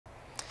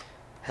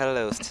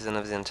Hello, citizen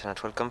of the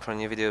internet. Welcome for a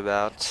new video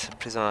about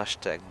Prison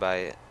Hashtag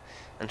by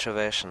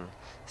Introversion.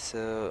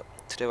 So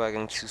today we're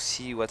going to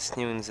see what's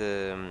new in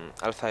the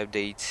Alpha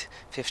Update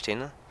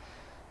 15,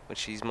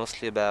 which is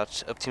mostly about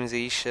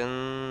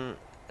optimization,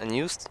 a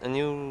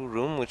new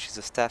room, which is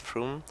a staff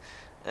room,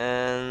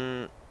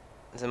 and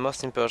the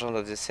most important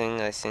of this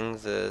thing, I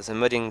think, the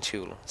modding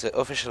tool, the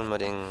official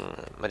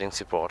modding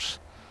support.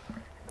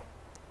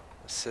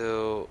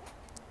 So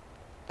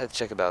let's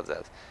check about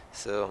that.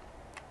 So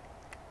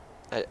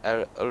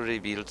I already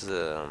built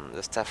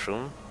the staff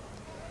room,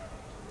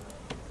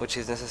 which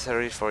is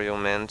necessary for your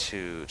men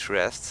to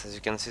rest. As you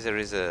can see, there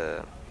is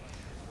a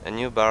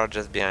new bar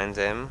just behind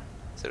them,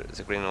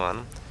 the green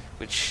one,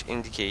 which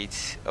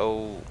indicates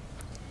how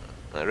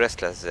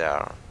restless they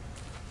are.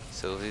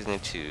 So these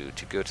need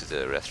to go to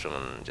the restroom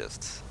and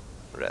just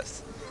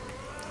rest.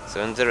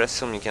 So in the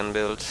restroom you can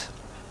build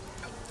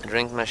a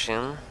drink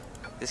machine,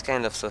 this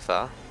kind of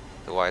sofa,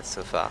 the white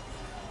sofa,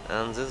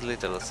 and this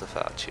little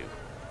sofa too.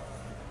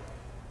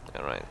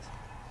 Alright,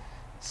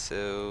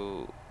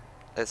 so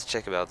let's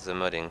check about the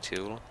modding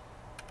tool,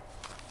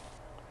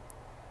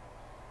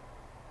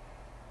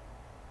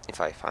 if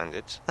I find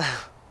it. I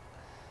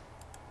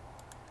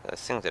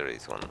think there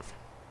is one.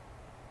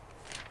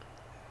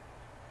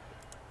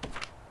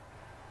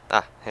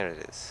 Ah, here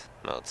it is,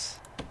 mods.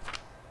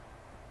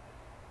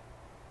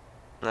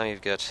 Now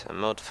you've got a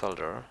mod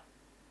folder.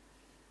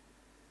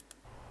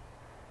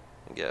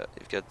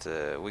 You've got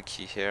the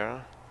wiki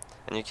here,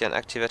 and you can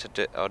activate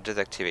or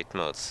deactivate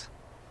mods.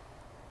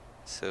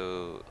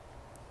 So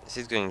this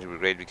is going to be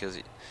great because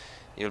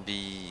you'll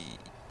be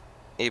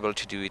able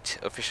to do it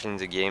officially in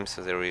the game,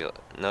 so there will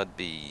not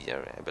be,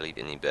 I believe,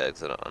 any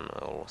bugs on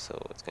all, so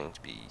it's going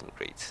to be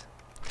great.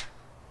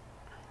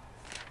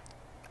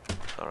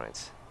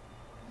 Alright.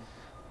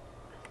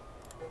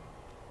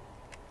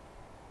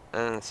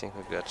 And I think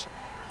we've got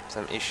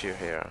some issue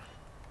here.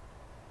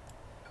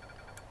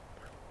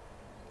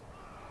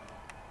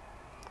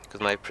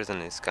 Because my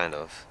prison is kind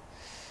of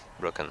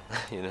broken,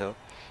 you know?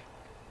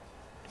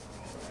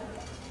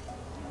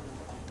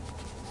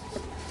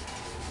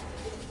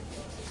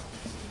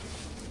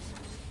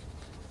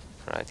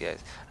 Right, guys.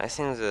 I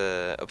think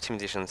the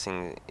optimization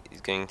thing is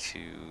going to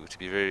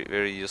be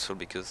very useful,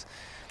 because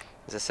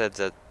they said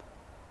that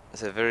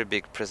the very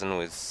big prison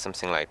with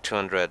something like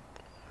 200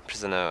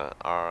 prisoners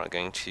are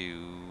going to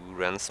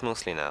run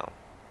smoothly now.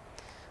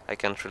 I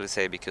can't really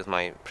say because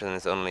my prison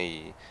is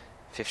only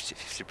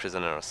 50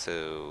 prisoners,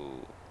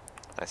 so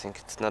I think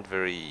it's not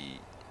very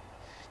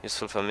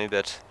useful for me,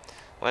 but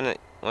when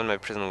my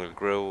prison will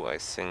grow, I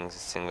think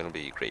this thing will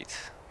be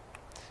great.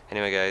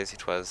 Anyway guys,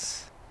 it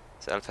was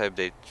the Alpha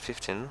Update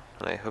 15,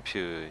 and I hope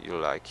you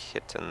like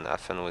it and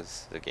have fun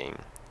with the game.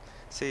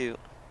 See you!